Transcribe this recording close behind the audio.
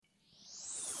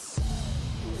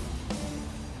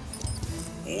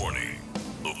Warning.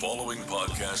 The following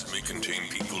podcast may contain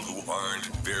people who aren't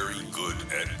very good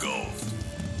at golf.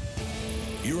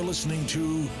 You're listening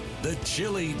to the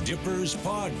Chili Dippers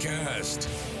Podcast.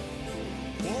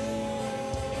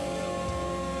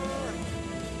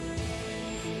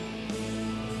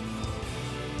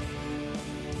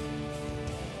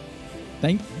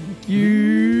 Thank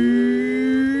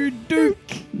you, Duke.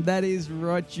 That is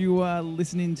right. You are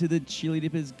listening to the Chili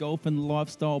Dippers Golf and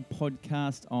Lifestyle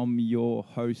Podcast. I'm your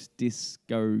host,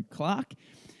 Disco Clark.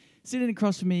 Sitting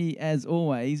across from me, as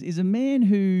always, is a man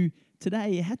who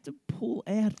today had to pull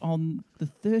out on the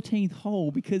 13th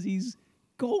hole because his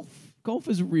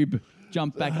golfer's rib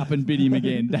jumped back up and bit him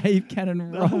again. Dave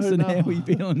Cannon-Rolson, how are we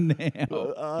feeling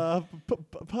now?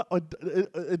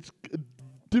 It's a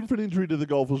different injury to the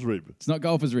golfer's rib. It's not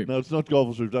golfer's rib. No, it's not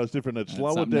golfer's rib. No, it's different. It's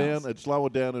slower down. else. It's slower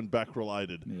down and back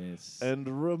related. Yes. And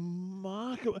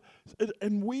remarkable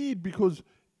and weird because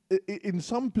in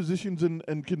some positions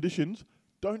and conditions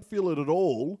don't feel it at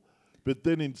all, but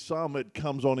then in some it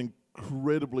comes on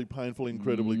incredibly painful,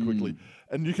 incredibly quickly.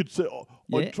 And you could say,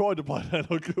 I tried to play that.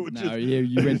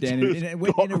 You went down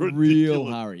in a real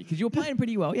hurry because you were playing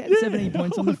pretty well. You had 17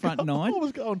 points on the front nine.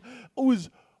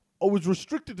 I was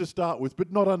restricted to start with,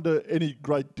 but not under any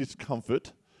great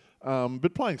discomfort.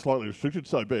 But playing slightly restricted,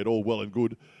 so be it, all well and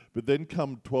good. But then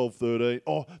come 12, 13,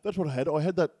 that's what I had.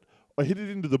 I hit it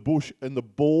into the bush, and the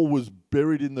ball was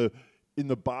buried in the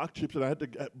bark chips, and I had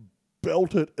to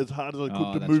belt it as hard as I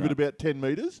could to move it about 10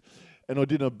 metres. And I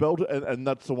didn't belt it, and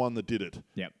that's the one that did it.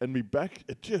 Yep. And me back,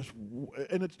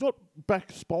 and it's not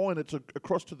back spine, it's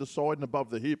across to the side and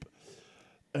above the hip.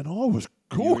 And I was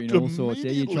cooked in all sorts.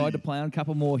 immediately. Yeah, you tried to play on a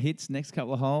couple more hits next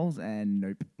couple of holes, and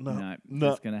nope. No.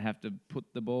 Just going to have to put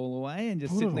the ball away and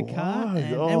just sit in the it cart. away.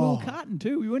 And we were carting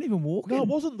too. We weren't even walking. No, it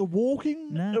wasn't the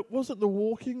walking. No. It wasn't the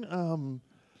walking.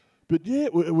 But yeah,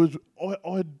 it was.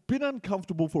 I had been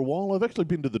uncomfortable for a while. I've actually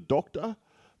been to the doctor,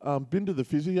 been to the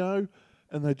physio,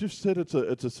 and they just said it's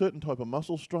a certain type of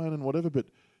muscle strain and whatever. But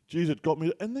geez, it got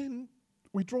me. And then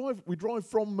we drive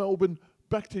from Melbourne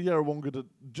back to Yarrawonga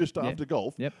just after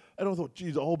golf. Yep. And I thought,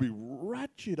 geez, I'll be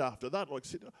ratchet after that.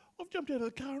 I've jumped out of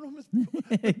the car and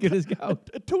I'm good as gold.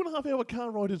 A 2.5 hour car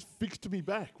ride has fixed me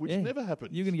back, which never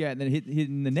happened. You're going to go out and then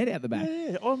hitting the net out the back.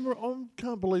 Yeah, I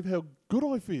can't believe how good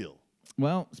I feel.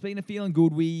 Well, speaking of feeling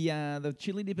good, the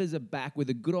Chili Dippers are back with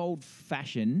a good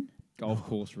old-fashioned golf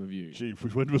course review. Gee,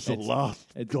 when was the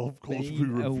last golf course we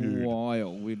reviewed? A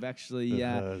while. We've actually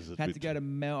had to go to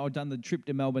I've done the trip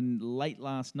to Melbourne late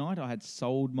last night. I had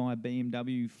sold my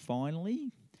BMW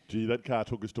finally. Gee, that car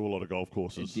took us to a lot of golf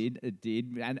courses. It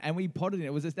did. And we potted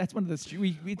it. That's one of the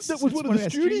That was one of the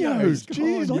studios.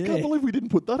 Jeez, I can't believe we didn't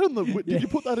put that in the... Did you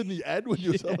put that in the ad when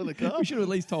you were selling the car? We should have at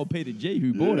least told Peter G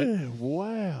who bought it. Yeah,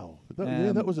 wow.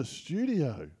 That was a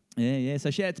studio. Yeah. So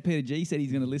shout out to Peter G. Said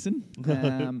he's going to listen.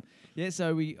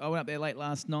 So I went up there late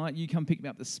last night. You come pick me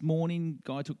up this morning.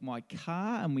 Guy took my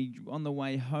car, and on the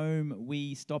way home,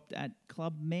 we stopped at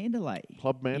Club Mandalay.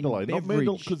 Club Mandalay. Not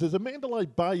Mandalay, because there's a Mandalay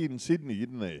Bay in Sydney,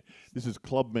 isn't there? This is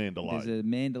Club Mandalay. There's a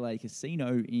Mandalay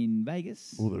casino in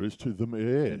Vegas. Oh, there is two of them,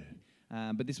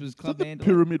 yeah. But this was Club Is that Mandalay.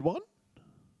 the Pyramid one?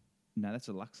 No, that's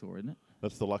a Luxor, isn't it?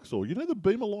 That's the Luxor. You know the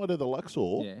beam of light of the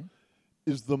Luxor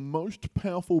is the most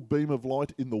powerful beam of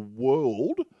light in the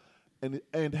world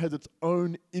and has its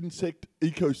own insect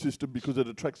ecosystem because it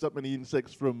attracts that many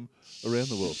insects from around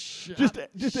the world.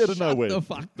 Just out of nowhere. Shut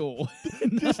the fuck door.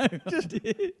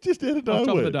 just out of nowhere. On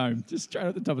top of the dome. Just straight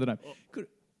at the top of the dome.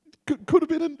 Could have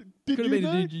been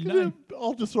Did you know?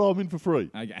 I'll just throw them in for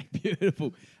free. Okay,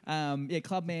 beautiful.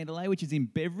 Club Mandalay, which is in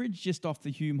Beveridge, just off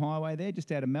the Hume Highway there,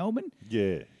 just out of Melbourne.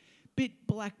 Yeah. Bit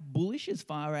black bullish as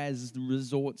far as the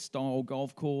resort-style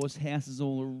golf course, houses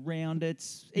all around it.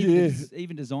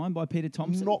 Even designed by Peter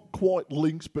Thompson. Not quite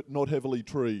links, but not heavily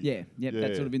treed. Yeah,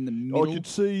 that's sort of in the middle. I could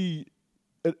see...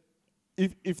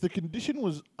 If the condition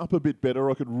was up a bit better,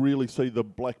 I could really see the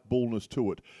black bullness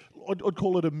to it. I'd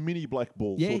call it a mini black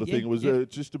bull sort of thing. It was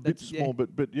just a bit small, but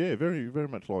very, very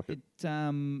much like it.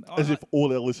 As if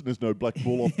all our listeners know black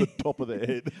bull off the top of their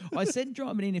head. I said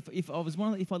driving in, if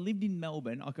I lived in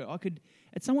Melbourne, I could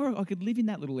at somewhere I could live in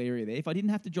that little area there. If I didn't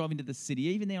have to drive into the city,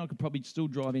 even then I could probably still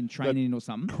drive in, training in or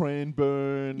something.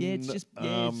 Cranbourne, it's just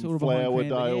sort of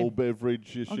Flowerdale,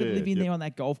 Beveridge. I could live in there on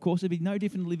that golf course. It'd be no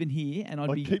different living here, and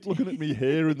I'd keep looking at me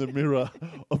hair in the mirror.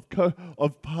 I've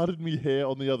I've parted me hair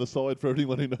on the other side for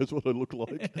anyone who knows what I look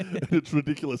like, and it's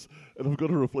ridiculous. And I've got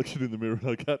a reflection in the mirror, and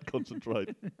I can't concentrate.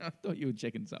 I thought you were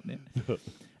checking something out.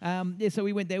 So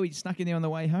we went there. We snuck in there on the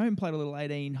way home, played a little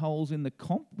 18 holes in the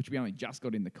comp, which we only just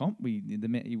got in the comp.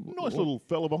 Nice little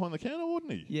fella behind the counter,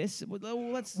 wasn't he? Yes. Well,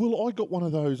 that's Well, I got one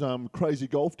of those crazy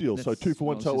golf deals, so That's 2 for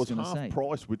 1, what I so it was was just half gonna say.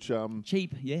 price, which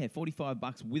cheap. Yeah,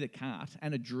 $45 with a cart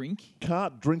and a drink.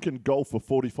 cart, drink, and golf for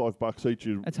 $45 each.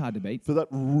 That's hard to beat. For that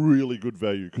really good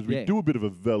value, because we Yeah. do a bit of a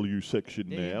value section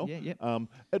Yeah, now. yeah.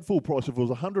 At full price, if it was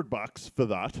 $100 for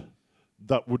that,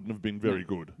 that wouldn't have been very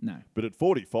good. No. But at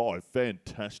 45,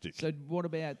 fantastic. So what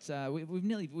about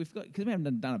we've got, because we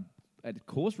haven't done a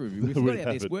course review. We've We got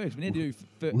how this haven't. works. We need to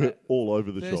do We're all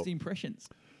over the first shop. impressions.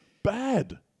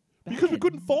 Bad. Because we Bad.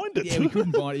 couldn't find it. Yeah, we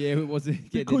couldn't find it. Yeah, it was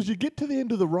Because you get to the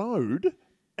end of the road,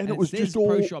 and it was says just all...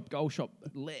 pro shop, golf shop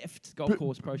left, golf But-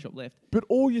 course, pro shop left. But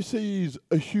all you see is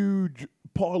a huge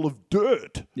pile of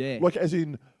dirt. Yeah. Like as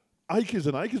in acres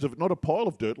and acres of it, not a pile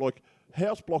of dirt, like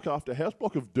house block after house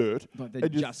block of dirt. Like they're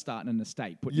and just starting an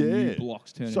estate, putting new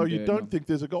blocks, turning So you dirt don't on. think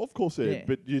there's a golf course there, Yeah.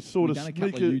 but you sort We've of done a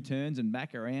sneak couple of a U-turns and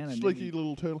back around. And sneaky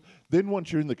little turn. Then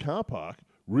once you're in the car park,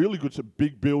 really good. It's a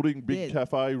big building, big Yeah.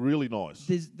 cafe, really nice.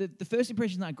 There's the first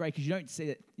impressions aren't great because you don't see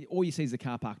it. All you see is the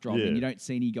car park driving. Yeah. You don't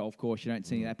see any golf course. You don't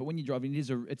see any of that. But when you drive in,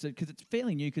 because it's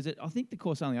fairly new. Because I think the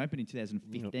course only opened in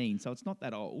 2015, so it's not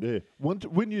that old. Yeah.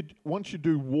 Once you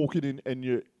do walking in and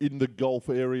you're in the golf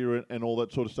area and all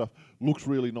that sort of stuff, looks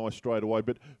really nice straight away.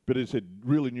 But it's a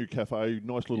really new cafe,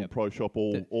 nice little Yep. pro shop,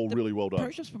 all The really well done.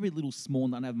 Pro shop's probably a little small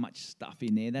and don't have much stuff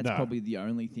in there. That's No. probably the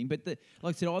only thing. But like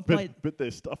I said, I've played. But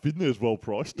there's stuff in there as well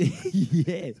priced.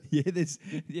 yeah.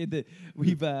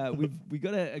 We've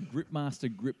got a grip master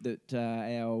grip that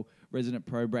our resident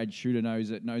pro Brad Shooter knows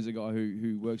a guy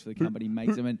who works for the company,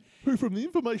 makes them, and Who, from the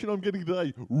information I'm getting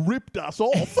today, ripped us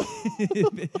off.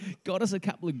 got us a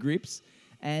couple of grips.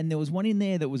 And there was one in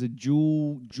there that was a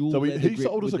dual So leather he grip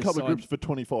sold us with a the couple of side- grips for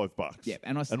 $25. Yep,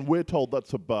 and we're told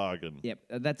that's a bargain. Yep,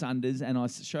 that's unders. And I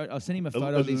sent him a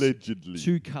photo of this Allegedly.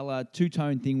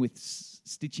 two-tone thing with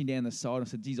stitching down the side. I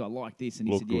said, geez, I like this. And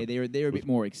he Look said, good. yeah, they're a bit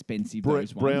more expensive, those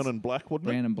ones. Brown and black, wasn't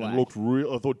it? Brown and black. It looked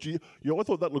real. I thought, I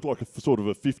thought that looked like sort of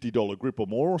a $50 grip or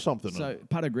more or something. So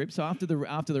putter grip. So after the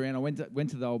round, I went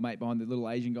to the old mate behind the little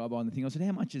Asian guy behind the thing. I said,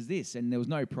 "How much is this?" And there was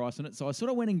no price on it. So I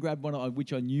sort of went and grabbed one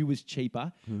which I knew was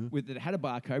cheaper, with that had a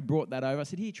barcode. Brought that over. I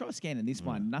said, "Here, try scanning this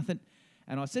one." Nothing.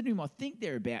 And I said to him, "I think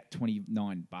they're about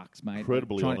 $29, mate."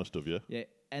 Incredibly Trying to- honest of you. Yeah.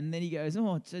 And then he goes,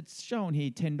 "Oh, it's showing here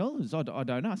 $10. I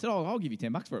don't know." I said, "Oh, I'll give you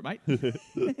 $10 for it, mate."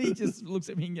 He just looks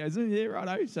at me and goes, "Oh, yeah,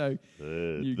 righto." So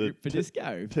new the grip for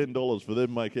disco. $10 for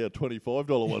them make our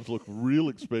 $25 ones look real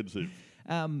expensive.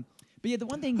 But yeah, the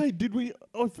one thing. Hey, did we?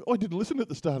 I didn't listen at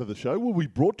the start of the show. Were we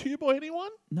brought to you by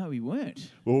anyone? No, we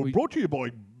weren't. Well, we're brought to you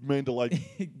by Mandalay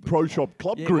Pro Shop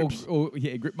Club Grips. Or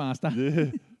Grip Master.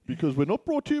 Yeah, because we're not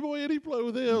brought to you by any blow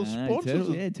with our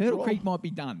sponsors. Turtle Creek might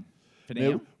be done for now.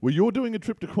 Now, well, you're doing a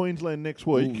trip to Queensland next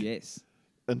week, Oh, yes.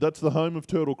 and that's the home of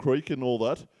Turtle Creek and all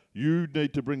that. You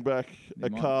need to bring back a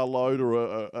might. car load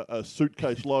or a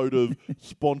suitcase load of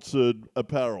sponsored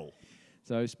apparel.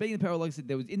 So speaking of apparel, like I said,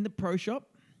 there was in the pro shop.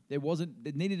 There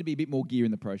needed to be a bit more gear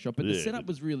in the pro shop, but the Yeah. setup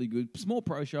was really good. Small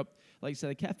pro shop, like you said,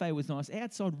 the cafe was nice.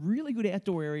 Outside, really good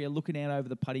outdoor area, looking out over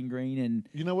the putting green and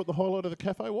You know what the highlight of the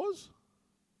cafe was?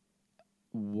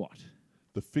 what?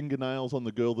 The fingernails on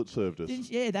the girl that served us.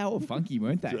 Yeah, they were funky,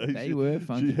 weren't they? Jeez, They were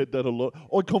funky. She had that a lot.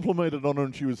 I complimented on her,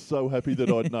 and she was so happy that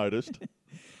I'd noticed.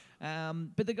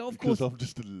 But the golf Because course, I'm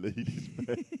just a ladies'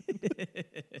 man.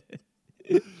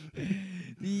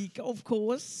 the golf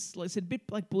course, like I said, a bit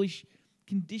like bullish.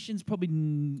 Conditions probably,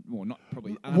 not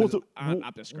probably, aren't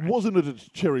up to scratch. Wasn't it its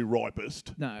cherry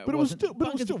ripest? No, but it was still. But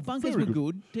it was still bunkers very were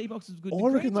good. good. Tee boxes were good. I The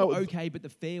reckon greens they were were- okay, but the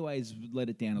fairways let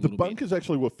it down a The little bit. bunkers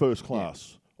actually were first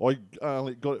class. I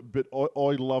only got it, but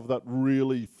I love that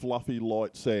really fluffy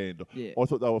light sand. Yeah. I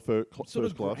thought they were Sort first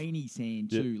of class. grainy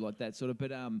sand Yeah. too, like that sort of.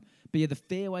 But yeah, the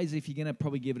fairways. If you're gonna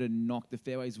probably give it a knock, the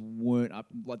fairways weren't up.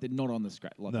 Like they're not on the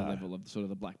scratch, like the No. level of sort of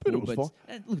the black But pool. it was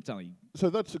Look, it's only So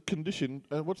that's a condition.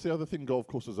 What's the other thing golf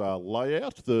courses are?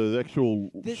 Layout, the actual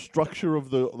structure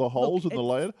of the holes Look, and the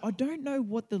layout. I don't know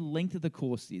what the length of the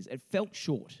course is. It felt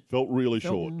short. Felt really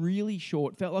Felt short. really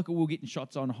short. Felt like we were getting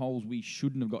shots on holes we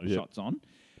shouldn't have got Yep. shots on.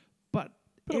 But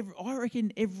I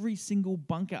reckon every single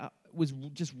bunker was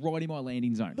just right in my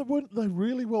landing zone. They weren't. They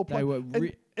really well played. They were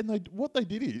and what they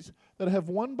did is they'd have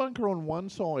one bunker on one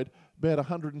side about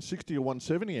 160 or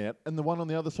 170 out, and the one on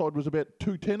the other side was about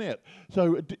 210 out.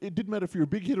 So it didn't matter if you're a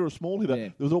big hitter or a small hitter. Yeah.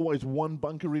 There was always one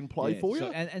bunker in play for you.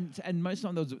 And most of the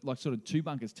time there was like sort of two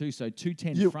bunkers too. So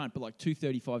 210 front, but like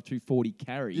 235, 240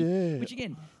 carry. Yeah. Which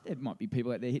again, there might be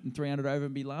people out there hitting 300 over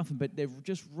and be laughing, but they're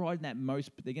just riding that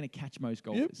most. But they're going to catch most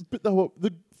golfers. But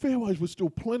the fairways were still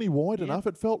plenty wide enough.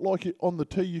 It felt like on the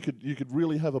tee you could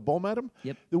really have a bomb at them.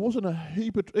 Yep. There wasn't a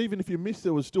heap of, even if you missed,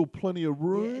 there was still plenty of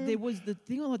room. Yeah, there was the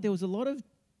thing. Like there was a lot of,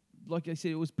 like I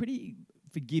said, it was pretty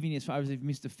forgiving as far as if you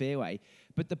missed a fairway.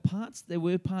 But there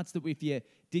were parts that if you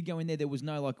did go in there was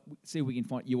no like, see if we can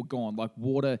find, you were gone, like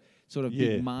water, sort of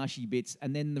big marshy bits,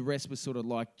 and then the rest was sort of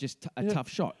like just a tough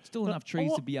shot. Still enough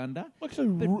trees to be under. Like I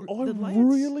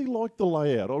really liked the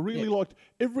layout. I really liked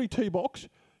every tee box.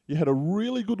 You had a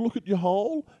really good look at your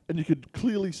hole, and you could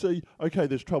clearly see, okay,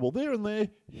 there's trouble there and there,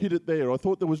 hit it there. I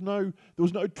thought there was no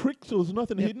tricks, there was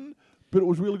nothing hidden, but it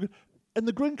was really good. And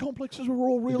the green complexes were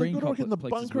all really good. I reckon the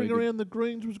bunkering around the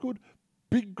greens was good.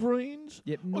 Big greens.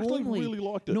 Yep. I actually really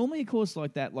liked it. Normally, a course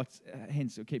like that,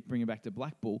 hence I keep bringing it back to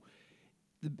Black Bull.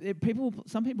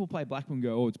 Some people play Black Bull and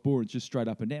go, oh, it's boring, it's just straight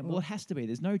up and down. Well, it has to be.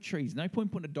 There's no trees. No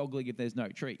point putting a dog leg if there's no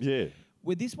trees. Yeah.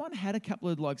 Where this one had a couple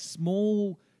of like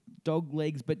small dog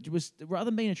legs, but it was rather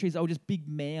than being a trees, they were just big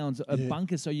mounds of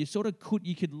bunkers. So you sort of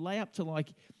could lay up to like,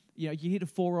 you hit a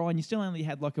 4-iron, you still only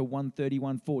had like a 130,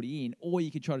 140 in, or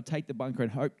you could try to take the bunker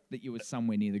and hope that you were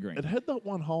somewhere near the green. It had that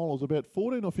one hole, it was about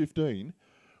 14 or 15,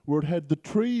 where it had the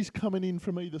trees coming in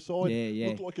from either side.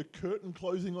 Looked like a curtain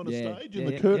closing on a stage and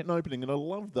the curtain opening. And I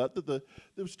loved that there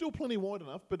was still plenty wide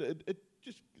enough, but it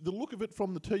just, the look of it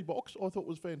from the tee box, I thought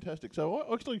was fantastic. So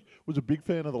I actually was a big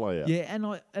fan of the layout. Yeah,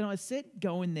 and I said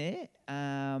go in there,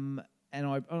 and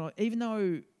I even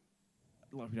though,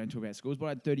 like we don't talk about scores, but I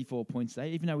had 34 points today,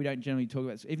 even though we don't generally talk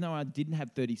about, even though I didn't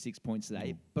have 36 points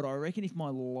today, but I reckon if my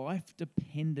life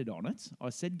depended on it, I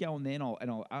said go in there and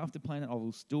I'll after playing it, I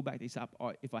will still back this up.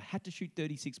 If I had to shoot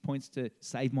 36 points to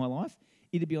save my life,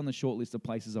 it'd be on the short list of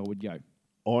places I would go.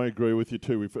 I agree with you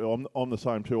too. I'm the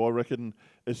same too. I reckon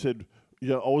it said,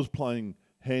 I was playing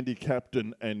handicapped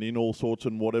and in all sorts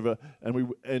and whatever,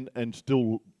 and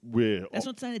still we're. That's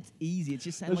not saying it's easy. It's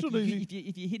just saying like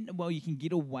if you're hitting it well, you can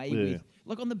get away with.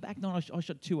 Like on the back nine, I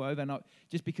shot 2 over, and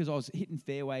just because I was hitting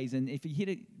fairways, and if you hit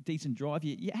a decent drive,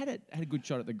 you had a good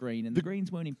shot at the green, and the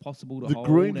greens weren't impossible to hold.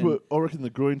 I reckon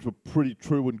the greens were pretty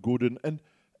true and good, and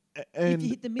if you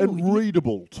hit the middle, and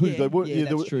readable too. Yeah, they were. Yeah,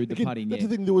 that's true. The putting. That's the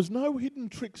thing. There was no hidden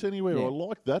tricks anywhere. I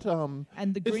like that.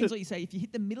 And the greens, like you say, if you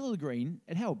hit the middle of the green,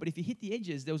 it helped. But if you hit the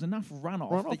edges, there was enough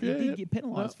runoff that you did get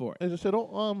penalised for it. As I said,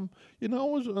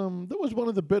 that was one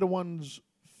of the better ones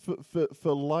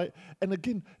for late. And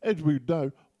again, as we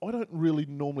know, I don't really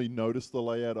normally notice the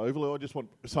layout overly. I just want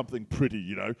something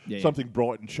pretty, something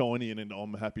bright and shiny, and then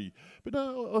I'm happy. But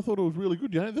no, I thought it was really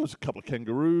good. There was a couple of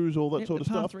kangaroos, all that sort of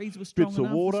stuff. Threes were strong bits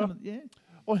of water.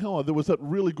 There was that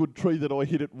really good tree that I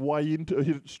hit it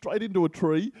straight into a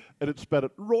tree, and it spat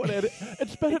it right out. It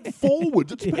spat it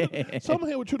forwards.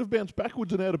 Somehow it should have bounced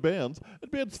backwards and out of bounds.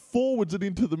 It bounced forwards and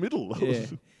into the middle.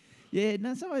 Yeah,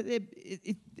 no. So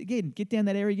again, get down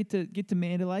that area, get to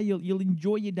Mandalay. You'll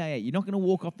enjoy your day out. You're not going to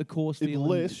walk off the course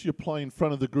unless you play in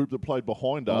front of the group that played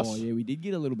behind us. Oh yeah, we did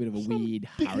get a little bit of a weird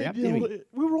hurry up. We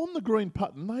were on the green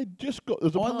putt, and they just got.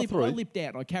 There's a par 3. I lipped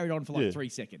out. I carried on for like 3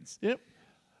 seconds. Yep.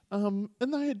 And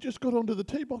they had just got onto the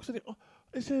tee box, and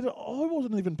they said I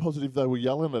wasn't even positive they were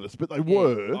yelling at us, but they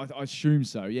were. I assume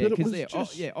so. Yeah, because I lipped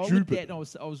out,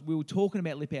 and we were talking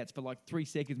about lip outs for like 3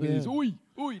 seconds. With his oi,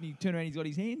 and he turned around, he's got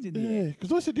his hands in the air. Yeah,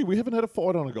 because I said to you, we haven't had a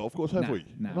fight on a golf course, have we?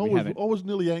 No, we haven't. I was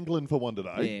nearly angling for one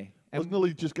today. Yeah. I was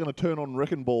nearly just going to turn on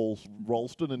Wrecking Balls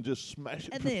Ralston and just smash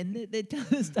it. And then they're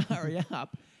telling us to hurry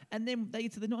up. And then they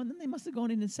get to the 9, and then they must have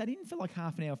gone in and sat in for like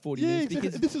half an hour, 40 minutes.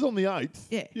 Exactly. This is on the 8th.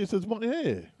 Yeah. Yes, it's one.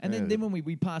 Yeah. And then when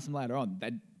we passed them later on,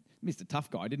 Mr. Tough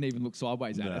Guy didn't even look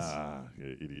sideways at us. Yeah,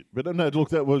 idiot. But no, look,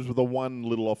 that was the one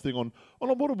little off thing on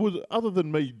what it was, other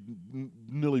than me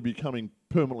nearly becoming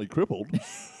permanently crippled.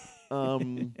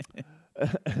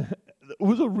 It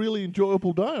was a really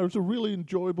enjoyable day. It was a really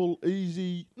enjoyable,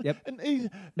 easy. Yep. And easy.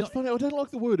 It's funny, I don't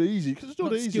like the word easy because it's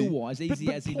not easy. Skill-wise, easy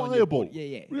but as in playable. on your body.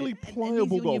 Yeah. Really playable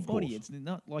and easy on golf your body. course. It's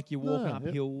not like you're walking up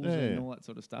hills and all that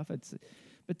sort of stuff.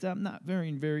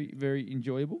 Very, very, very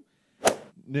enjoyable.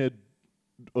 Now,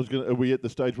 are we at the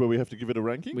stage where we have to give it a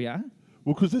ranking? We are.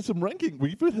 Well, because there's some ranking.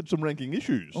 We've had some ranking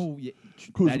issues. Oh, yeah.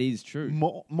 That is true.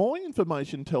 My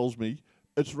information tells me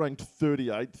it's ranked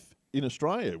 38th in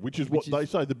Australia, which is what they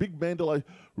say. The big Mandalay,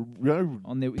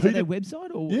 on their website,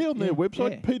 or on their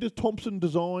website. Yeah. Peter Thompson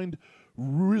designed,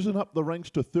 risen up the ranks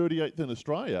to 38th in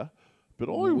Australia,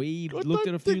 but We've looked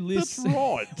at a few lists. That's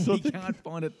right. So you can't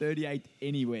find a 38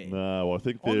 anywhere. No, I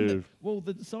think they're...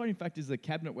 The deciding factor is the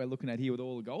cabinet we're looking at here with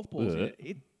all the golf balls in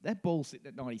it. That ball's sitting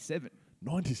at 97.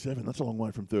 97, that's a long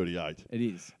way from 38. It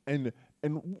is. And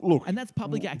look... And that's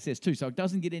public access too, so it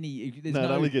doesn't get any... It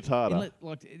only gets harder.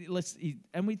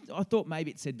 I thought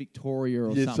maybe it said Victoria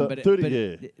or something. So but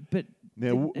 30, but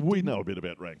now, we know a bit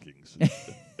about rankings.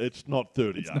 It's not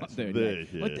 38. It's not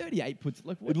 38. There, Like 38 puts...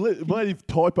 Like, what? It may have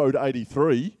typoed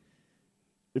 83.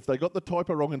 If they got the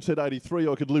typo wrong and said 83,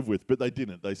 I could live with, but they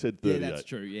didn't. They said 38. Yeah, that's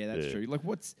true. Yeah, that's true. Like,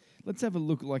 let's have a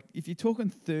look. Like, if you're talking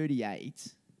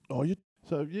 38...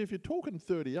 if you're talking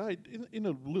 38, in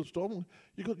a list,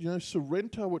 you got,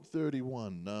 Sorrento at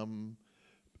 31.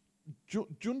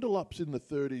 Joondalup's in the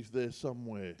 30s there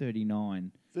somewhere.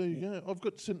 39. There you go. I've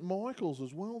got St Michael's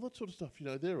as well, that sort of stuff.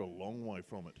 They're a long way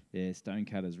from it. Yeah,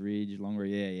 Stonecutters Ridge, Longer.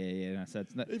 Yeah. No, so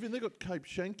it's not even they got Cape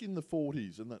Schanck in the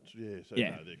 40s, and that's no,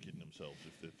 they're kidding themselves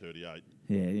if they're 38.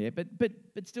 Yeah,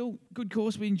 but still, good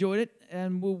course. We enjoyed it,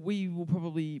 and we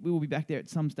will be back there at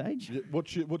some stage. Yeah,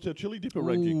 what's our Chili Dipper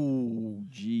ranking? Oh,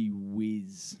 gee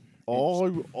whiz!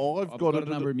 I've got a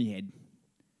number in my head.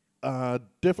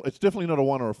 It's definitely not a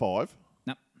 1 or a 5.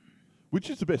 No. Which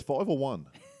is the best, 5 or 1?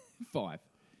 5.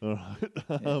 All right.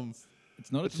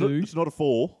 It's not a 2. It's not a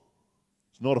 4.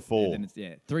 It's not a 4. And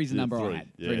then 3's the number 3. I had.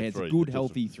 Yeah, 3 has 3. a good,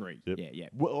 healthy 3. Yep. Yeah.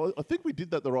 Well, I think we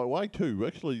did that the right way too.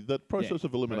 Actually, that process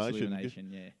of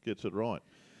elimination gets it right.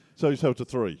 So it's a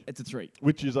 3. It's a 3.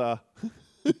 Which is a...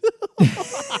 you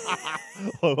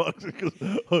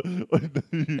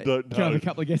don't know. Can I have a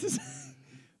couple of guesses?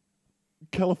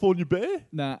 California Bear?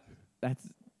 Nah,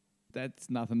 that's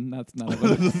nothing. That's none of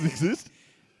That it. doesn't exist.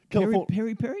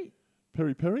 Peri?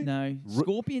 Peri? No.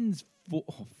 Scorpions 4.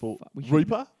 Oh,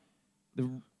 Reaper?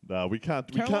 No, we can't.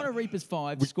 Carolina Reaper's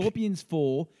 5. Scorpions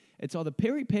 4. It's either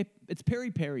Peri, I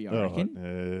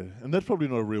reckon. And that's probably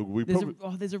not a real...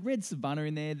 There's a red Savannah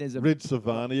in there. There's a red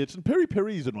Savannah. It's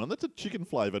Peri isn't one. That's a chicken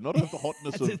flavour, not a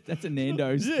hotness of... That's a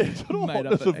Nando's. Yeah, it's not a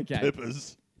hotness of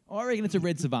peppers. I reckon it's a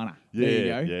red Savannah. Yeah, there you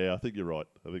go. Yeah, I think you're right.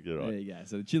 There you go.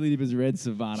 So the Chili Dipper's red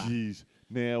Savannah. Jeez.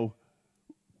 Now,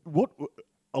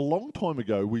 a long time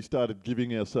ago, we started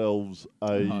giving ourselves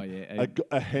a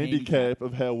handicap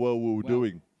of how well we were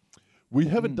doing. We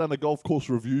haven't done a golf course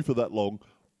review for that long,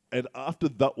 and after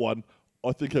that one,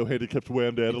 I think our handicap's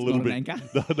wound out a little bit. Anchor?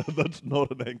 No, that's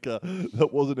not an anchor.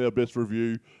 That wasn't our best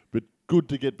review, but good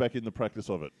to get back in the practice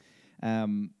of it.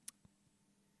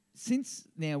 Since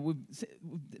now,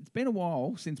 it's been a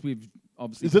while since we've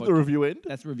obviously... Is that the review end?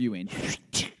 That's the review end.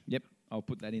 Yep, I'll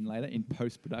put that in later in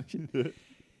post-production.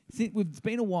 It's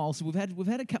been a while, so we've had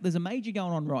a couple... There's a major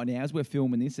going on right now as we're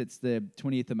filming this. It's the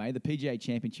 20th of May. The PGA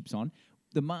Championship's on.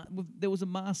 There was a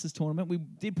Masters tournament. We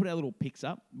did put our little picks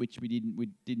up, which we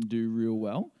didn't do real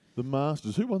well. The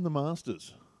Masters. Who won the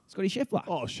Masters? Scotty Scheffler.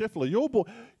 Oh, Scheffler, your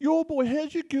boy.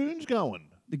 How's your goons going?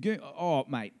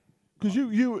 Mate. Because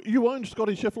you owned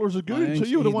Scotty Scheffler as a goon, so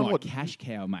you would have won what? Cash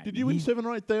cow, mate. Did you win $7,000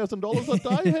 or $8,000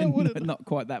 a day? How would it? Not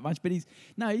quite that much, but he's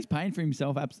paying for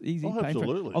himself. He's paying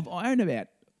absolutely. I own about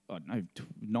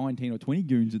 19 or 20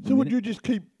 goons at the minute. So would you just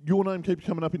your name keeps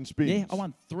coming up in spins? Yeah, I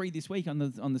won 3 this week on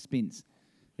the spins.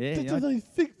 Yeah, do they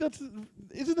think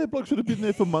isn't there blokes that have been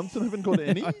there for months and haven't got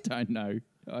any? I don't know.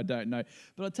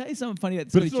 But I'll tell you something funny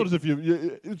about But it's not as if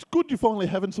it's good you're finally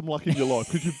having some luck in your life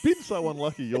because you've been so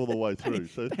unlucky all the way through.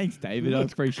 Thanks, David. I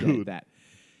appreciate that.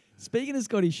 Speaking of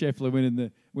Scotty Scheffler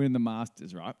winning the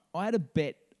Masters, right? I had a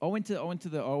bet.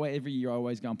 Every year I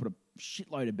always go and put a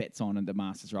shitload of bets on at the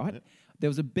Masters, right? Yep. There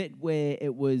was a bet where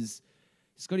it was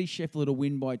Scotty Scheffler to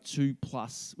win by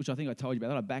 2+, which I think I told you about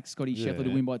that. I backed Scotty Scheffler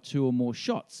to win by 2 or more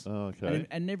shots. Oh, okay.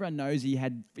 And everyone knows he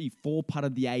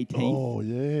 4-putted the 18th. Oh,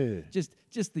 yeah.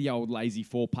 Just the old lazy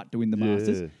 4-putt to win the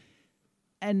Masters.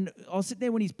 And I was sitting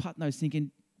there when he's putting those thinking,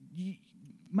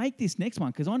 make this next one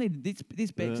because I need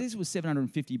this bet. This was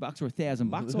 $750 or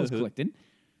 $1,000 I was collecting.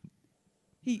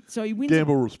 He wins.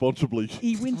 Gamble responsibly.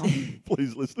 He wins.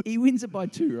 Please listen. He wins it by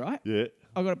 2, right? Yeah.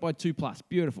 I got it by 2+.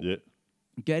 Beautiful. Yeah.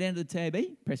 Go down to the tab,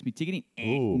 press me ticket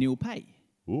in, nil pay.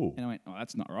 Ooh. And I went,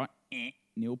 that's not right.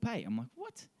 Nil pay. I'm like,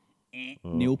 what?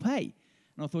 Nil pay.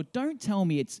 And I thought, don't tell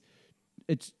me it's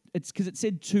because it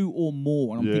said 2 or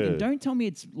more. And I'm thinking, don't tell me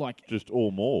it's like just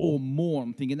or more. Or more.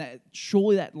 I'm thinking that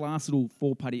surely that last little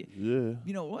 4-putty. Yeah.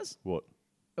 You know what it was? What?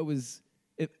 It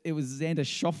was Xander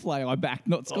Schauffele I backed,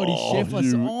 not Scotty Scheffler.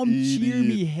 So I'm cheering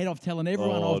me head off, telling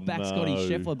everyone I've backed Scotty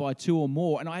Scheffler by 2 or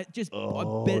more, and I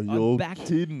backed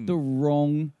the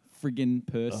wrong friggin'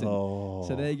 person. Oh.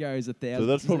 So there goes $1,000. So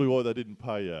that's probably why they didn't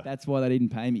pay you. That's why they didn't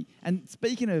pay me. And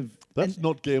speaking of, that's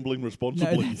not gambling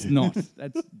responsibly. No, that's not.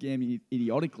 That's gambling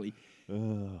idiotically.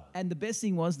 And the best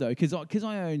thing was though, because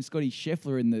I owned Scotty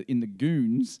Scheffler in the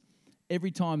Goons.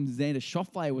 Every time Xander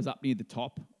Schauffele was up near the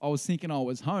top, I was thinking I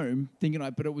was home.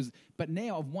 But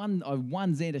now I've won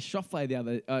Xander Schauffele the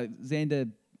other Xander.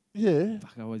 Yeah.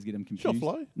 Fuck, I always get them confused.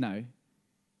 Schauffele? No.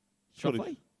 Scotty.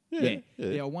 Schauffele? Yeah.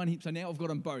 Yeah, I won him. So now I've got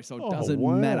them both, so it Oh, doesn't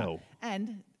wow. matter.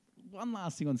 And one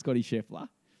last thing on Scotty Scheffler.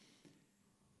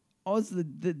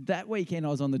 That weekend I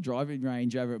was on the driving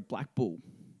range over at Black Bull,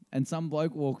 and some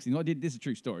bloke walks in. This is a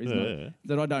true story, isn't it?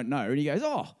 That I don't know. And he goes,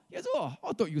 I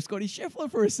thought you were Scotty Scheffler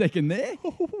for a second there.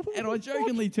 And I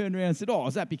jokingly turned around and said,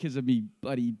 is that because of me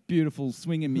bloody beautiful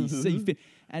swing and me C-fin?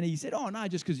 And he said, no,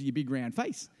 just because of your big round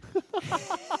face.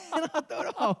 And I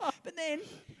thought, but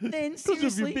then seriously.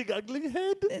 Because of your big ugly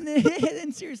head? And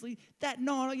then seriously, that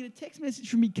night I get a text message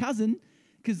from my cousin,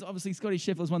 because obviously Scotty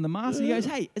Scheffler's won the Masters. He goes,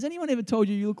 hey, has anyone ever told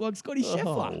you look like Scotty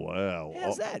Scheffler? Oh, wow.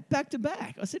 How's that? Back to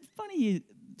back. I said, funny you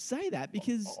say that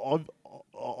because...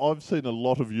 I've seen a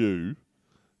lot of you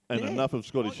and enough of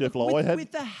Scotty Scheffler.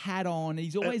 With the hat on,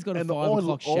 he's always got a 5 I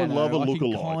o'clock shadow. I love a I can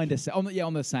lookalike. kind of say,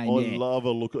 I'm the same, I love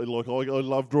a look. Like I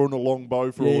love drawing a long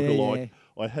bow for a lookalike. Yeah.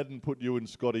 I hadn't put you and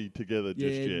Scotty together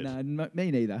just yet. No,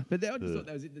 me neither. But I just thought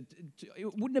that was it. It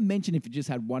wouldn't have mentioned if it just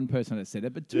had one person that said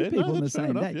it, but two people on the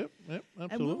same day. Yep,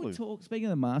 absolutely. And we were speaking of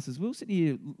the Masters, we were sitting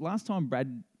here, last time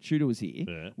Brad Shooter was here,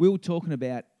 Yeah. we were talking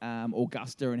about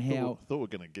Augusta and how... I thought we were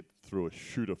going to get through a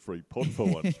shooter-free pod for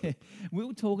once. We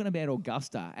were talking about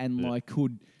Augusta and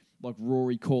could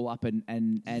Rory call up and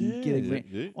get a grant.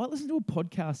 Yeah. I listened to a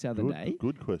podcast the other day.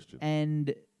 Good question.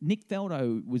 And Nick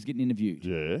Faldo was getting interviewed.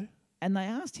 Yeah. And they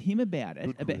asked him about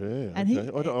it. I'm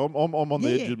on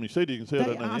the edge of my seat. You can see I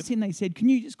don't know. They asked him, they said, can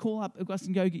you just call up Augusta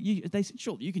and go get you? They said,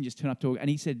 sure, you can just turn up to it. And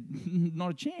he said, not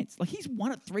a chance. Like, he's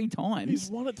won it 3 times. He's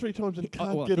won it 3 times and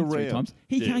can't I get think 3 around. times.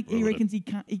 He reckons he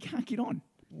can't get on.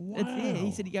 Wow.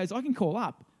 He said, he goes, I can call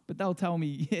up, but they'll tell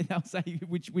me, they'll say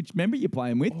which member you're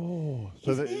playing with. Oh,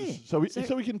 so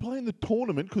he can play in the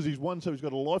tournament because he's won, so he's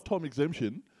got a lifetime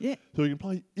exemption. Yeah. So he can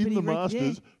play in the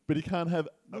Masters, but he can't have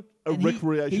a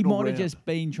recreational He might have round. just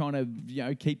been trying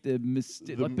to, keep the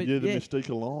mystique. The mystique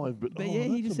alive. But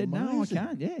he just said, amazing. no, I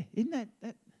can't. Yeah, isn't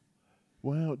that?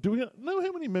 Wow. Do we know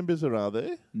how many members there are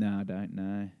there? No, I don't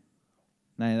know.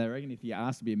 No, they reckon if you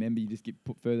ask to be a member, you just get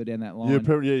put further down that line.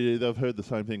 Yeah, they've heard the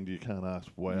same thing. You can't ask.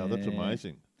 Wow, that's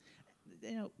amazing.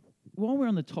 Now, while we're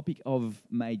on the topic of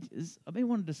majors, I've been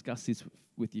wanting to discuss this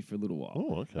with you for a little while.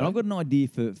 Oh, okay. And I've got an idea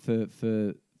for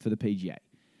the PGA.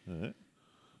 Yeah.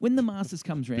 When the Masters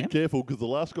comes Be round... careful, because the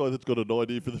last guy that's got an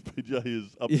idea for the PGA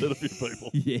has upset a few people.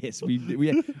 Yes, we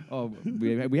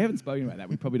haven't spoken about that.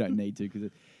 We probably don't need to, because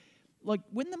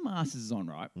when the Masters is on,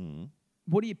 right? Mm.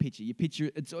 What do you picture? You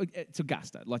picture it's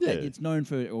Augusta, it's known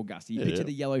for Augusta. You picture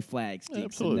the yellow flag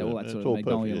sticks and all that sort of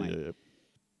Magnolia Lane.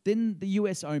 Then the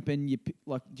US Open,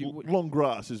 long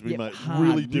grass has been made hard,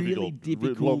 really difficult. Really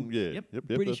difficult. Long, Yep.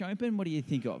 British Open, what do you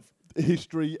think of?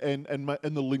 History and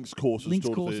the links courses. Links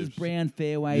courses, brown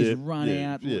fairways, run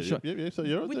out. Yeah. So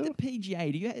you're with the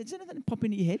PGA, is anything pop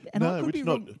into your head? And no, it's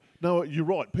not. No, you're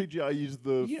right. PGA is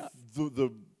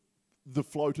the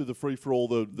floater, the free for all,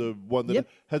 the one that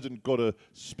hasn't got a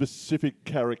specific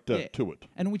character to it.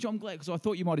 And which I'm glad, because I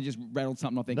thought you might have just rattled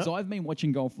something off there. Because I've been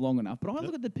watching golf long enough, but I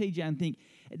look at the PGA and think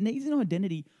it needs an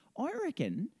identity. I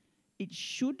reckon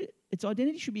its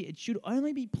identity should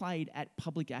only be played at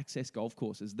public access golf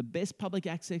courses, the best public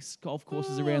access golf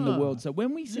courses around the world. So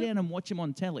when we sit down and watch them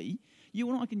on telly, you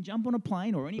and I can jump on a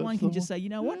plane, or anyone can just say, you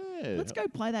know what, let's go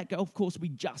play that golf course we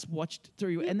just watched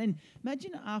through. And then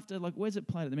imagine after, where's it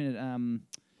played at the minute? I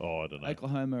don't know.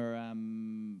 Oklahoma.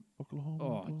 Oklahoma.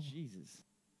 Oh, Jesus.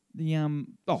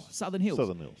 Southern Hills.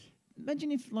 Southern Hills.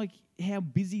 Imagine if, how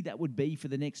busy that would be for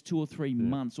the next 2 or 3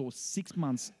 months or 6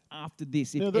 months after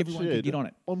this if everyone could get on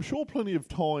it. I'm sure plenty of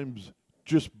times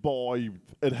just by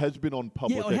it has been on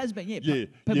public. Yeah, it has been.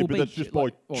 But that's just by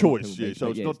choice. So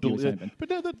it's not. But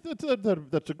no,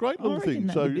 that's a great little thing.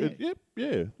 So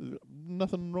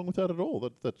nothing wrong with that at all.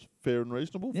 That's fair and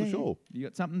reasonable for sure. You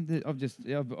got something that I've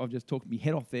just talked my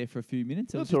head off there for a few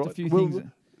minutes. That's just all right. A few things.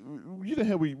 You know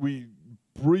how we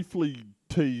briefly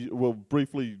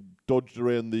dodged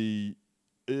around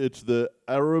it's the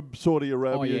Saudi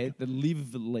Arabia. Oh yeah, the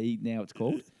Live League now it's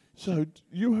called. So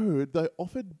you heard they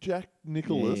offered Jack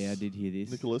Nicklaus. Yeah, I did hear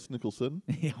this. Nicholson.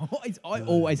 I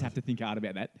always have to think hard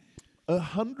about that.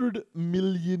 $100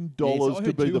 million I to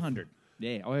heard be 200.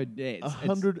 I heard. Yeah,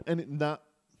 100 and nah,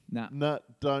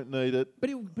 don't need it. But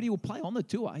he will play on the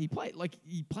tour. He's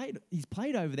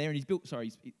played over there, and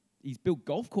he's built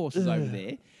golf courses over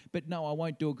there. But no, I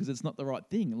won't do it because it's not the right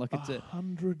thing. It's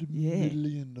 $100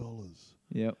 million.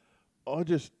 Yep. I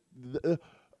just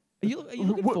Are you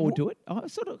looking forward to it? I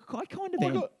kind of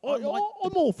am.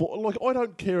 I'm all for. Like, I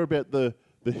don't care about the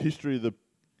history of the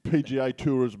PGA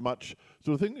Tour as much,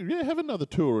 sort of thing. Yeah, have another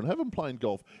tour and have them playing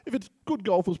golf. If it's good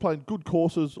golfers playing good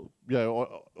courses,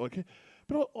 I care.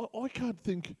 But I can't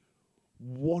think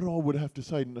what I would have to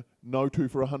say no to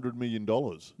for $100 million.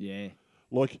 Yeah.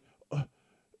 Like,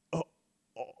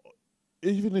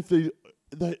 even if they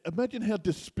imagine how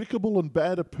despicable and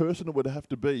bad a person it would have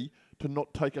to be to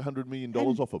not take $100 million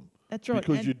off them. That's right.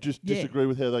 Because you just disagree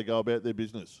with how they go about their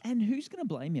business. And who's going to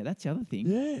blame you? That's the other thing.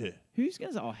 Yeah. Who's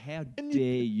going to say, how dare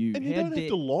you? And you don't have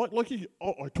to like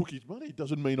I took his money.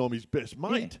 Doesn't mean I'm his best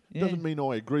mate. Yeah. Doesn't mean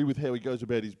I agree with how he goes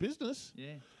about his business.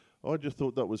 Yeah. I just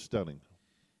thought that was stunning.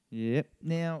 Yep.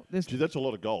 Now, that's a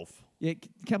lot of golf. Yeah,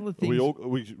 a couple of things.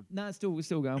 We're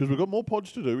still going. Because we've got more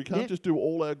pods to do. We can't just do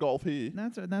all our golf here. No,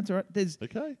 that's all right. There's a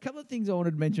couple of things I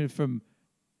wanted to mention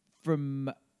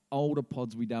from older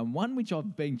pods we done. One which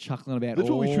I've been chuckling about. That's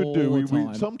what we should do.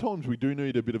 Time. Sometimes we do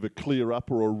need a bit of a clear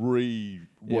up or a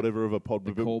whatever of a pod.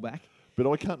 The callback. But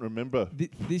I can't remember.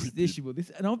 This,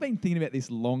 and I've been thinking about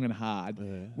this long and hard.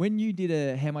 Yeah. When you did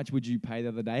a how much would you pay the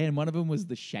other day, and one of them was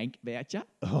the Shank voucher.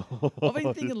 I've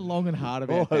been thinking long and hard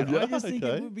about that. I just think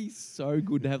it would be so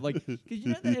good to have, like, because you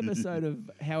know that episode of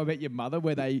How About Your Mother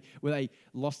where they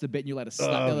lost a bet and you let a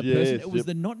slap the other person. It was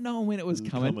the not knowing when it was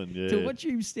coming. To watch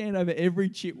you stand over every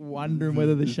chip wondering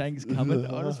whether the Shank's coming.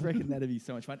 I just reckon that'd be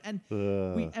so much fun.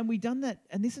 And we done that.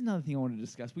 And this is another thing I wanted to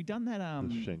discuss. We done that.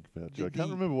 The Shank voucher. I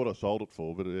can't remember what I sold it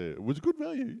for, but it was good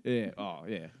value. Yeah. Oh,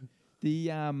 yeah.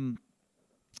 The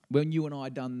when you and I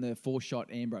done the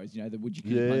 4-shot Ambrose, the would you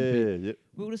yeah.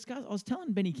 We'll discuss. I was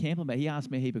telling Benny Campbell about. He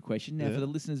asked me a heap of questions. Now for the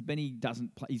listeners, Benny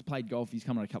doesn't play. He's played golf. He's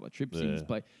come on a couple of trips. Yeah. He's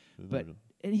played,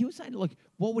 and he was saying, like,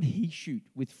 what would he shoot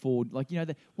with Ford? Like,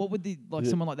 what would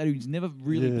someone like that who's never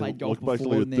really played golf before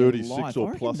basically in their 36 life?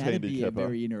 or I plus that'd handicapper. Be a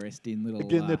very interesting little.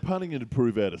 Again, they're putting it to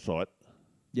prove out of sight.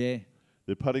 Yeah.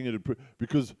 They're putting it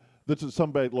because that's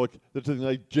some bad that's the thing,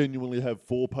 they genuinely have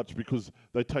 4 putts because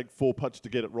they take 4 putts to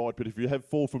get it right. But if you have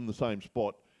 4 from the same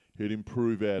spot, it'd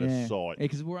improve out of sight. Yeah,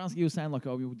 because you were saying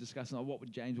we were discussing what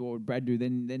would James, what would Brad do?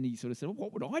 Then he sort of said, well,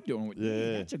 what would I do? And I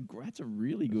went, that's a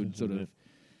really good sort of.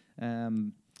 But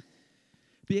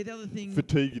the other thing,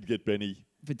 fatigue would get Benny.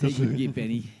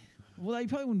 Well, they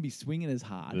probably wouldn't be swinging as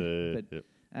hard.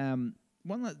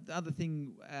 One other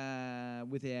thing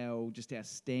with our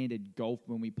standard golf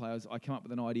when we play, I come up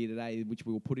with an idea today which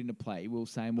we'll put into play. We'll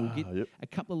get a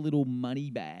couple of little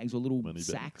money bags or little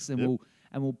sacks, and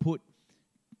we'll put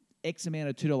X amount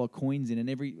of $2 coins in, and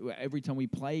every time we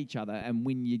play each other, and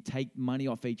when you take money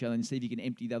off each other and see if you can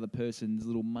empty the other person's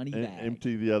little money bag.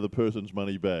 Empty the other person's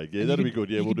money bag. Yeah, that'd be good.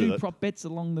 Yeah, we'll do that. You can do prop bets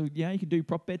along the. You can do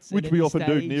prop bets, which we often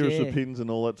do nearest the pins and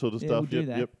all that sort of stuff. We'll do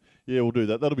that. Yep. Yeah, we'll do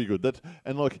that. That'll be good.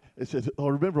 I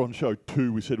remember on show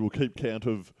 2 we said we'll keep count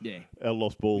of our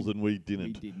lost balls, and we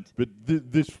didn't. But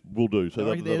this will do. So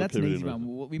that's an easy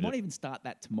one. We might even start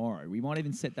that tomorrow. We might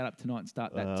even set that up tonight and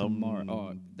start that tomorrow.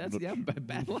 Oh, that's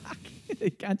bad luck.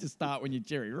 You can't just start when you're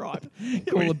cherry ripe.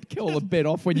 Call a bet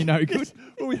off when you're no good.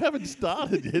 Well, we haven't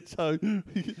started yet, so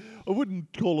I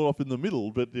wouldn't call it off in the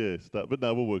middle. But start. But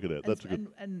no, we'll work it out. That's good.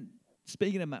 And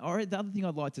speaking of, the other thing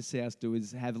I'd like to see us do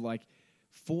is have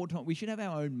 4 times. We should have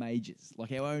our own majors,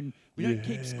 like our own. We don't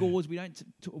keep scores. We don't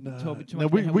talk too much.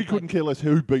 We couldn't care less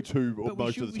who beats who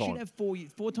most of the time. We should have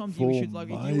 4 times. We should, if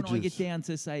you and I get down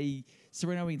to say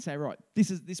Serena, we can say, right,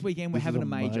 this weekend we're having a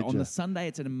major. On the Sunday,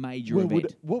 it's a major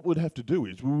event. What we'd have to do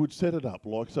is we would set it up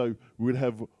so we'd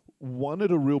have one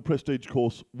at a real prestige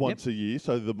course once a year,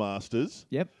 so the Masters.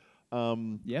 Yep.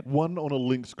 One on a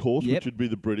links course, which would be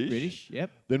the British.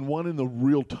 Then one in the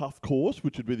real tough course,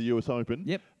 which would be the US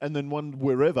Open. And then one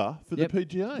wherever for the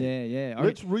PGA. Yeah.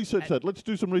 Let's research that. Let's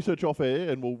do some research off air,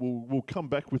 and we'll come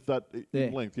back with that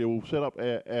in length. Yeah, we'll set up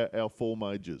our 4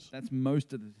 majors. That's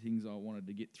most of the things I wanted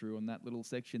to get through on that little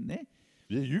section there.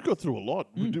 Yeah, you got through a lot.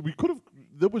 We could have.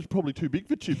 That was probably too big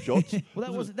for chip shots.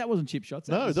 Well, that wasn't chip shots.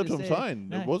 No, that's what I'm saying.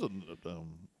 No. It wasn't.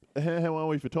 How are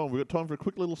we for time? We got time for a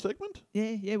quick little segment?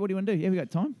 Yeah. What do you want to do? Yeah, we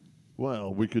got time.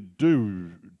 Well, we could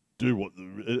do what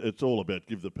it's all about.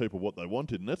 Give the people what they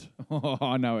want, isn't it? Oh,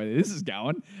 I know where this is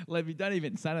going. Don't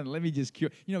even say it. Let me just cue.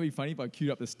 It'd be funny if I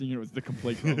queued up the stinger. It was the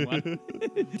complete wrong one.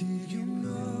 Did you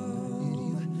know?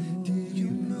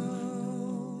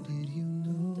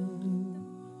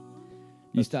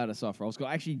 You start us off, Rolls.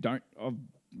 I actually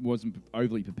wasn't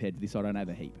overly prepared for this. I don't have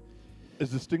a heap.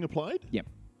 Is the stinger played? Yep.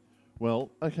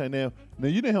 Well, okay, now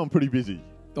you know how I'm pretty busy.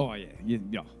 Oh, yeah.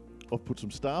 I've put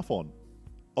some staff on.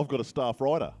 I've got a staff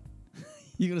writer.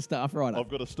 You got a staff writer. I've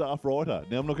got a staff writer.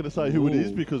 Now, I'm not going to say who it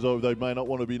is because they may not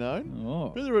want to be known. Oh.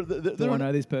 But Do I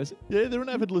know this person? Yeah, they're an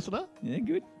avid listener. Yeah,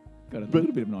 good. Got a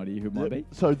little bit of an idea who it might be.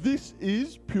 So this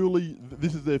is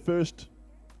their first.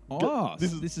 Oh,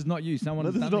 this is not you. Someone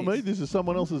has This done is not me. This is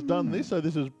someone else has done this. So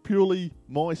this is purely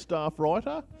my staff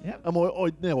writer. Yep. I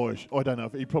don't know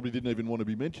if he probably didn't even want to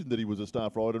be mentioned that he was a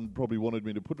staff writer and probably wanted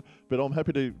me to put. But I'm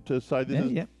happy to say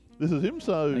this is him.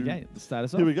 So okay, let's start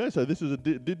us off. Here we go. So this is a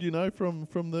did you know from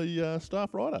the staff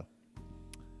writer.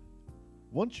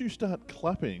 Once you start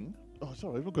clapping,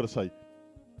 I've got to say,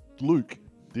 Luke,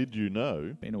 did you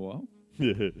know? Been a while.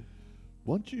 Yeah.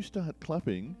 Once you start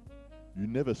clapping, you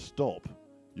never stop.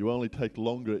 You only take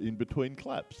longer in between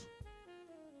claps.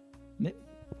 Yep,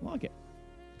 like it.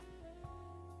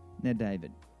 Now,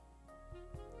 David,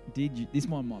 this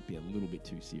one might be a little bit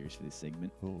too serious for this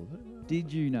segment.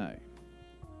 Did you know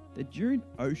that during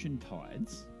ocean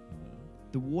tides,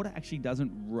 the water actually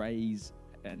doesn't rise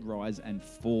and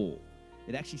fall?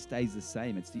 It actually stays the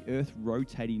same. It's the Earth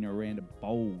rotating around a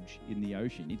bulge in the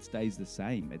ocean. It stays the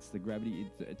same. It's the gravity.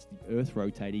 It's the Earth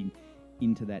rotating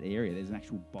into that area. There's an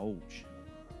actual bulge.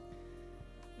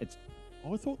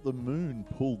 I thought the moon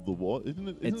pulled the what? Isn't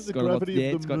it the got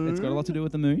gravity of the moon? It's got a lot to do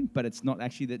with the moon, but it's not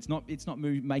actually. It's not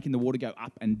making the water go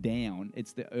up and down.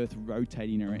 It's the Earth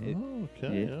rotating around. Oh,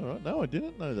 okay. Yeah. All right. No, I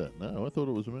didn't know that. No, I thought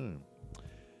it was the moon.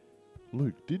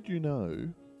 Luke, did you know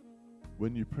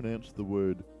when you pronounce the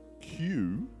word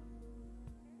Q,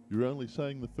 you're only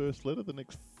saying the first letter? The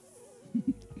next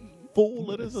 4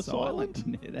 letters are silent.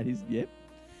 Yeah, that is. Yep.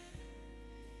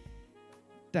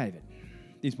 David.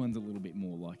 This one's a little bit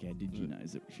more like our did you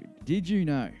knows that we should. Did you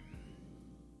know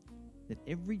that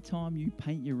every time you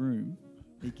paint your room,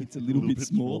 it gets a little bit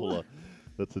smaller?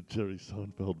 That's a Jerry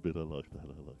Seinfeld bit. I like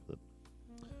that.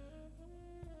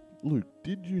 Luke,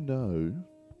 did you know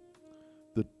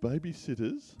that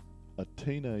babysitters are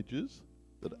teenagers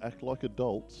that act like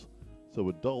adults, so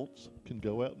adults can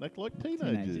go out and act like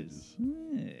teenagers?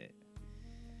 Yeah.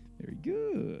 Very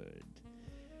good.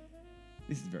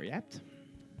 This is very apt.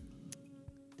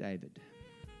 David,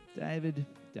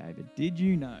 did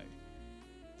you know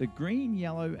the green,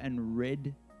 yellow, and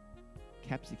red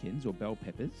capsicums or bell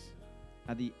peppers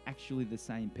are actually the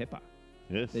same pepper?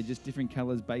 Yes. They're just different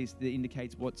colours that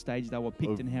indicates what stage they were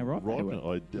picked and how ripe they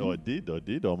were. I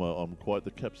did. I'm quite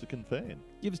the capsicum fan.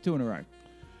 Give us 2 in a row.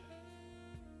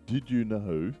 Did you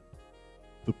know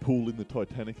the pool in the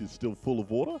Titanic is still full of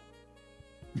water?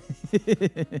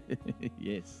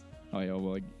 Yes. I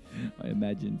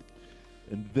imagined.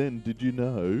 And then, did you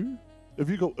know? Have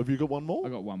you got one more? I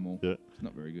got one more. Yeah. It's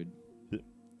not very good. Yeah.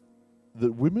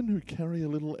 That women who carry a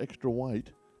little extra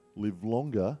weight live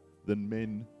longer than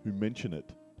men who mention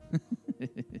it.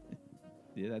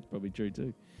 Yeah, that's probably true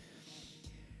too.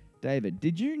 David,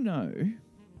 did you know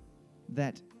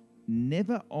that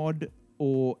never odd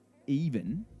or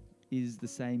even is the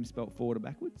same spelt forward or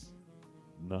backwards?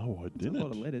 No, I didn't. That's a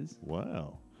lot of letters.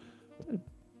 Wow.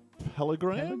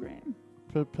 Pelagram?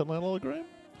 Parallelogram?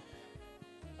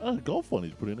 Golf one.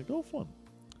 He's put in a golf one.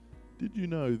 Did you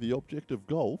know the object of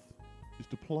golf is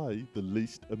to play the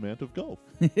least amount of golf?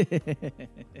 There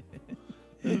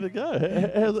we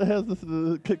go. How's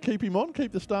this? Keep him on?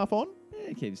 Keep the staff on?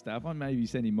 Yeah, keep the staff on. Maybe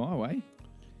send him my way.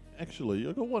 Actually,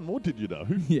 I got one more. Did you know?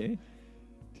 Yeah. Do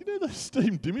you know those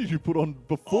steam dimmies you put on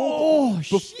before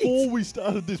we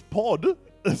started this pod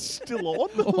are still on?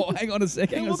 Oh, hang on a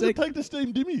sec. How long did it take to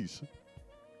steam dimmies?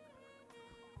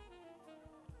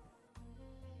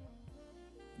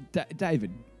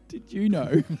 David, did you know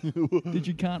that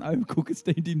you can't overcook a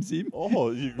steamed dim sim?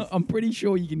 Oh, I'm pretty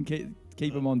sure you can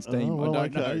keep them on steam. well, I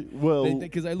don't know. Well,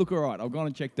 because they look all right. I've gone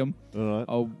and checked them. All right.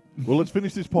 Well, let's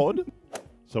finish this pod.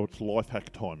 So it's life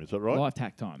hack time, is that right? Life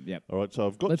hack time, yep. All right, so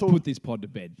I've got... Let's put this pod to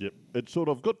bed. Yep. It's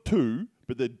I've got 2,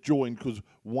 but they're joined because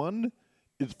one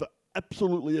is for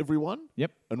absolutely everyone.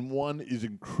 Yep. And one is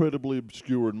incredibly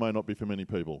obscure and may not be for many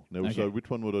people. Now, Okay. So which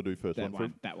one would I do first? That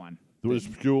one. The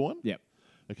obscure one? Yep.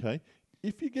 Okay.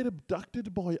 If you get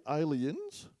abducted by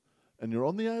aliens and you're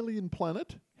on the alien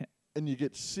planet and you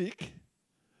get sick,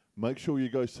 make sure you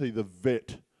go see the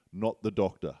vet, not the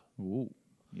doctor. Ooh,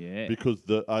 yeah. Because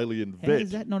the alien vet... How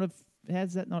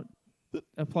does that not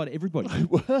apply to everybody?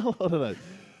 Well, I don't know.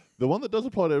 The one that does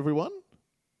apply to everyone,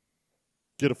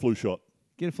 get a flu shot.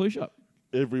 Get a flu shot.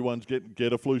 Everyone's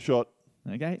get a flu shot.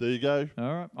 Okay. There you go.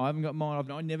 All right. I haven't got mine.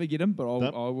 I never get them, but I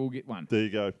will get one. There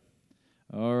you go.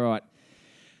 All right.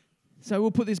 So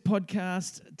we'll put this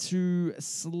podcast to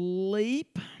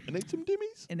sleep. And eat some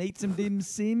dimmies. And eat some dim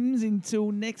sims.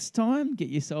 Until next time, get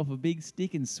yourself a big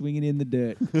stick and swing it in the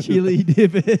dirt. Chili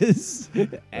dippers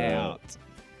out.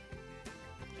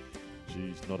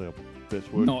 is not our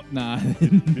best work. Nah.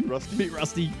 Bit rusty. Bit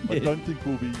rusty. I don't think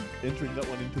we'll be entering that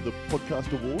one into the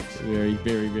podcast awards. Very,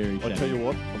 very, very I shame. tell you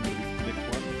what, I'm going to be the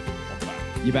next one. I'm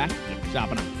back. You back? Yeah.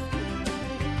 Sharpen up.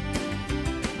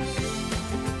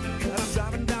 I'm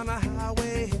driving down the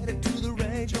highway, headed to the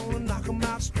range, gonna knock 'em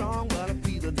out strong, but I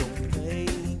feel no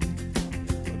pain.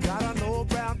 Got an old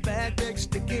brown bag, big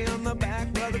sticky on the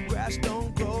back, where the grass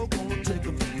don't grow, gonna take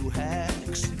a few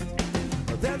hacks.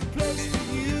 There's a place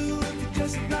for you if you're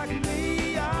just like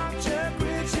me. I'm Chuck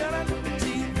Rich, yelling at the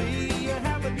TV. You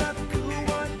have another cool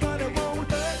one, but it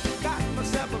won't hurt. Got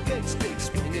myself a big stick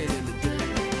swinging in the dirt.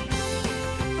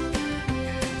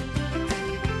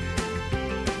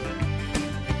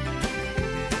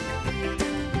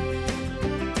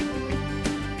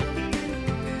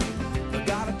 I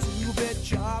got a 2-bit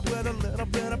job with a little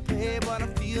bit of pay, but I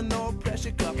feel no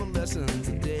pressure, couple lessons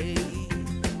a day.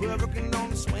 We're working on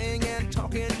the swing and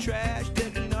talking trash.